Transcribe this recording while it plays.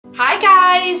Hi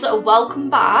guys, welcome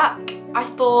back. I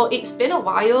thought it's been a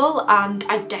while and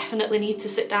I definitely need to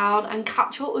sit down and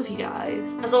catch up with you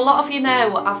guys. As a lot of you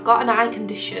know, I've got an eye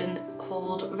condition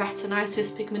called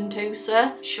Retinitis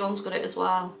Pigmentosa. Sean's got it as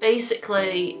well.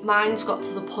 Basically, mine's got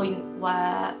to the point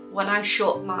where when I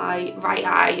shut my right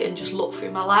eye and just look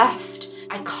through my left,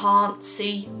 I can't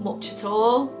see much at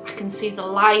all. I can see the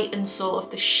light and sort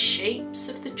of the shapes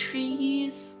of the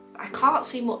trees. I can't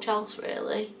see much else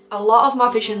really. A lot of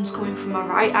my vision's coming from my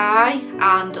right eye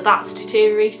and that's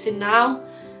deteriorating now.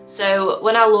 So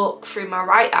when I look through my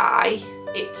right eye,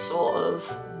 it's sort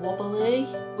of wobbly,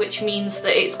 which means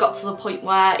that it's got to the point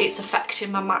where it's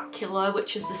affecting my macula,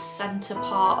 which is the centre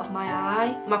part of my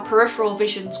eye. My peripheral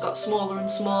vision's got smaller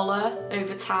and smaller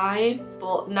over time,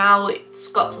 but now it's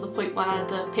got to the point where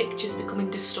the picture's becoming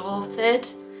distorted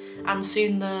and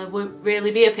soon there won't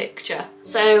really be a picture.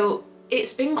 So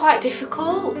it's been quite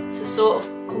difficult to sort of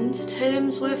come to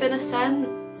terms with, in a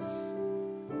sense.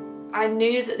 I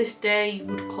knew that this day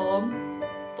would come,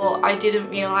 but I didn't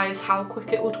realise how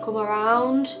quick it would come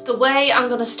around. The way I'm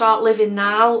going to start living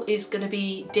now is going to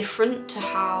be different to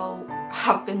how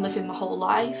I've been living my whole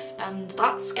life, and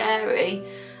that's scary.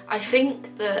 I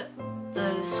think that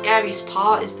the scariest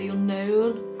part is the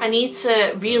unknown. I need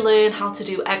to relearn how to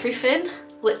do everything.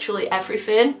 Literally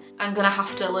everything. I'm gonna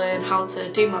have to learn how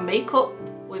to do my makeup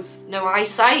with no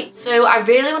eyesight. So I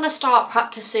really want to start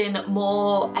practicing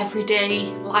more everyday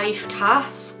life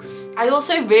tasks. I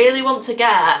also really want to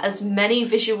get as many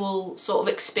visual sort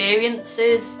of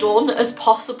experiences done as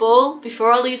possible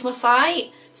before I lose my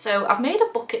sight. So I've made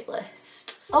a bucket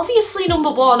list. Obviously number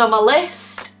one on my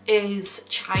list is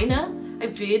China. I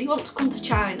really want to come to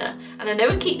China and I know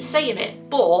I keep saying it,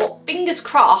 but fingers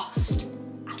crossed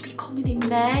coming in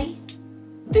May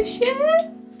this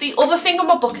year. The other thing on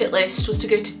my bucket list was to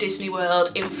go to Disney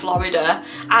World in Florida,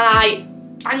 and I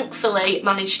thankfully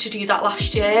managed to do that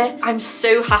last year. I'm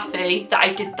so happy that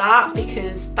I did that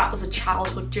because that was a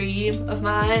childhood dream of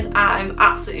mine. I'm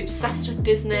absolutely obsessed with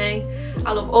Disney.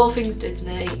 I love all things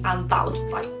Disney, and that was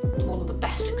like one of the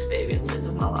best experiences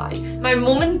of my life. My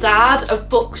mum and dad have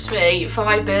booked me for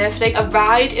my birthday a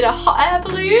ride in a hot air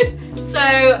balloon. So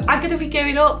I'm gonna be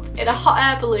going up in a hot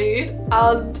air balloon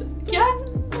and yeah,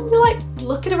 we're like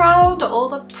looking around at all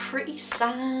the pretty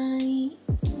sights.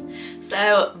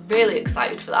 So really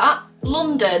excited for that.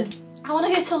 London. I want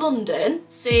to go to London,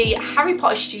 see Harry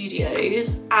Potter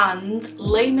Studios and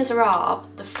Les Miserables,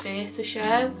 the theatre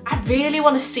show. I really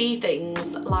want to see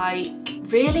things like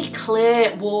really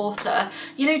clear water,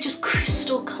 you know, just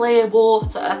crystal clear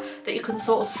water that you can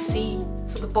sort of see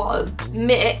to the bottom,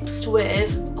 mixed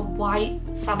with a white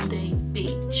sandy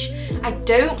beach. I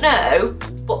don't know,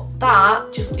 but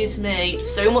that just gives me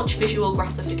so much visual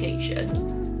gratification.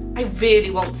 I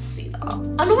really want to see that.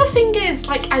 Another thing is,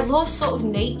 like, I love sort of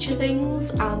nature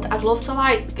things and I'd love to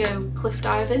like go cliff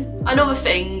diving. Another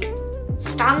thing,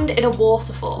 stand in a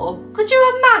waterfall. Could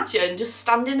you imagine just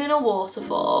standing in a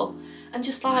waterfall and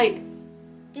just like,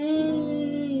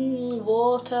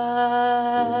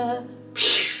 water,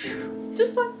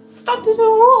 just like standing in a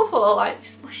waterfall, like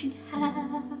splashing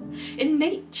hair in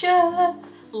nature.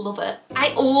 Love it.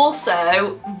 I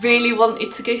also really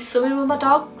wanted to go swimming with my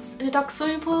dogs in a dog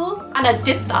swimming pool, and I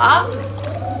did that.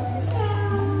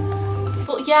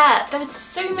 But yeah, there was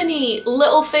so many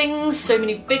little things, so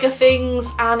many bigger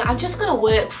things, and I'm just gonna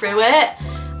work through it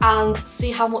and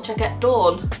see how much I get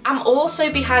done. I'm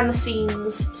also behind the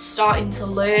scenes starting to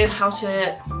learn how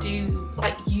to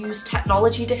use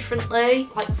technology differently,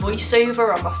 like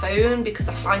voiceover on my phone, because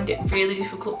I find it really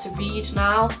difficult to read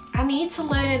now. I need to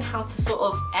learn how to sort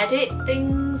of edit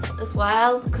things as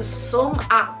well, because some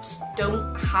apps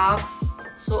don't have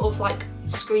sort of like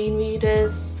screen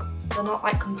readers. They're not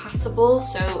like compatible,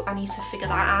 so I need to figure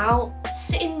that out.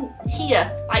 Sitting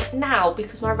here like now,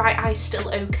 because my right eye's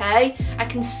still okay, I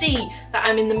can see that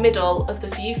I'm in the middle of the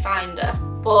viewfinder,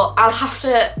 but I'll have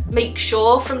to make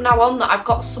sure from now on that I've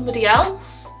got somebody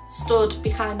else stood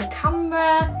behind the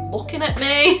camera looking at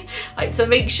me, like to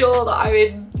make sure that I'm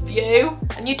in view.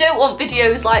 And you don't want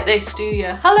videos like this, do you?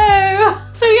 Hello!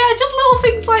 So yeah, just little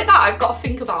things like that I've got to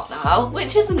think about now,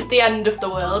 which isn't the end of the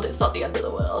world. It's not the end of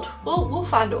the world. We'll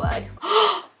find a way.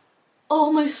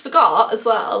 Almost forgot as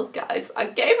well, guys,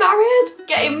 I'm getting married.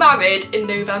 Getting married in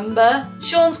November.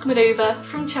 Sean's coming over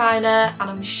from China and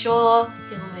I'm sure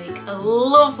he'll make a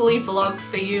lovely vlog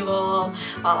for you all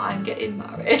while I'm getting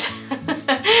married.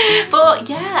 But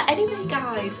yeah, anyway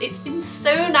guys, it's been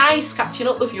so nice catching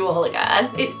up with you all again.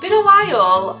 It's been a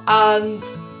while and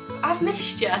I've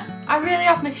missed you. I really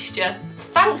have missed you.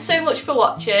 Thanks so much for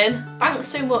watching. Thanks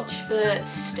so much for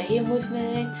staying with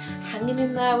me, hanging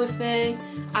in there with me.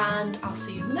 and I'll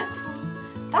see you in the next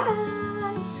one.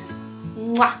 Bye!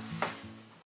 Mwah.